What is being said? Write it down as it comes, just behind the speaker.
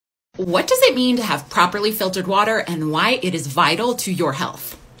What does it mean to have properly filtered water and why it is vital to your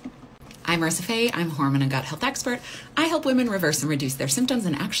health? I'm Marissa Fay. I'm a hormone and gut health expert. I help women reverse and reduce their symptoms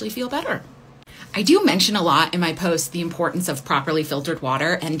and actually feel better. I do mention a lot in my posts the importance of properly filtered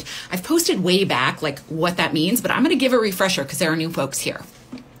water, and I've posted way back like what that means, but I'm going to give a refresher because there are new folks here.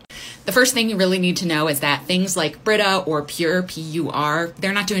 The first thing you really need to know is that things like Brita or Pure, P-U-R,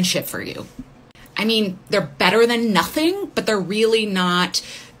 they're not doing shit for you. I mean, they're better than nothing, but they're really not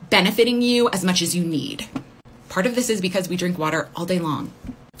benefiting you as much as you need. Part of this is because we drink water all day long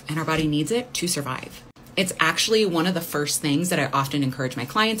and our body needs it to survive. It's actually one of the first things that I often encourage my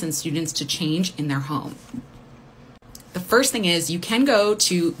clients and students to change in their home. The first thing is you can go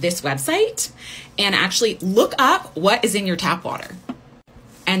to this website and actually look up what is in your tap water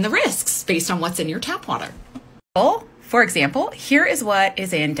and the risks based on what's in your tap water. For example, here is what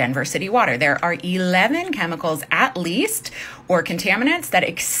is in Denver City water. There are 11 chemicals at least, or contaminants that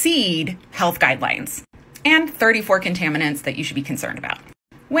exceed health guidelines, and 34 contaminants that you should be concerned about.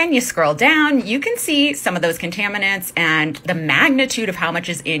 When you scroll down, you can see some of those contaminants and the magnitude of how much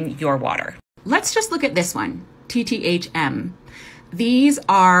is in your water. Let's just look at this one, TTHM. These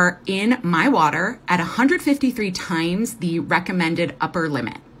are in my water at 153 times the recommended upper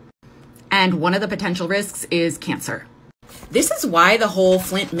limit. And one of the potential risks is cancer. This is why the whole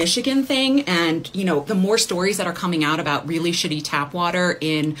Flint, Michigan thing and, the more stories that are coming out about really shitty tap water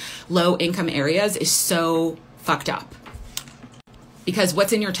in low income areas is so fucked up. Because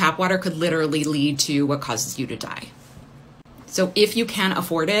what's in your tap water could literally lead to what causes you to die. So if you can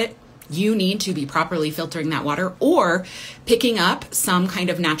afford it, you need to be properly filtering that water or picking up some kind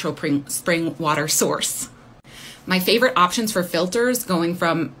of natural spring water source. My favorite options for filters, going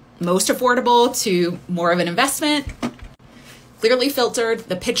from most affordable to more of an investment, Clearly Filtered,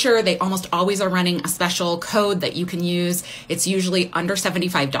 the pitcher, they almost always are running a special code that you can use. It's usually under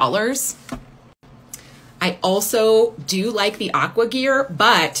 $75. I also do like the Aqua Gear,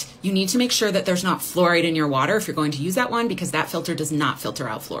 but you need to make sure that there's not fluoride in your water if you're going to use that one, because that filter does not filter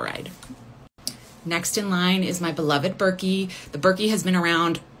out fluoride. Next in line is my beloved Berkey. The Berkey has been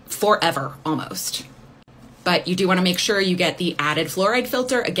around forever, almost. But you do want to make sure you get the added fluoride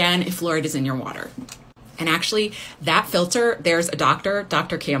filter, again, if fluoride is in your water. And actually, that filter, there's a doctor,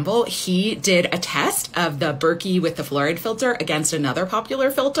 Dr. Campbell, he did a test of the Berkey with the fluoride filter against another popular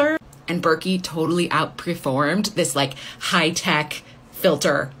filter. And Berkey totally outperformed this like high-tech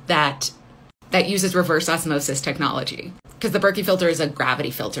filter that uses reverse osmosis technology. Because the Berkey filter is a gravity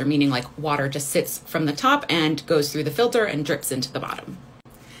filter, meaning like water just sits from the top and goes through the filter and drips into the bottom.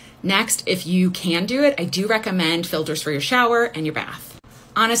 Next, if you can do it, I do recommend filters for your shower and your bath.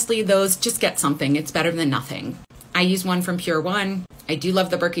 Honestly, those just get something. It's better than nothing. I use one from Pure One. I do love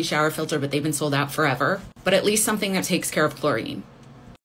the Berkey shower filter, but they've been sold out forever. But at least something that takes care of chlorine.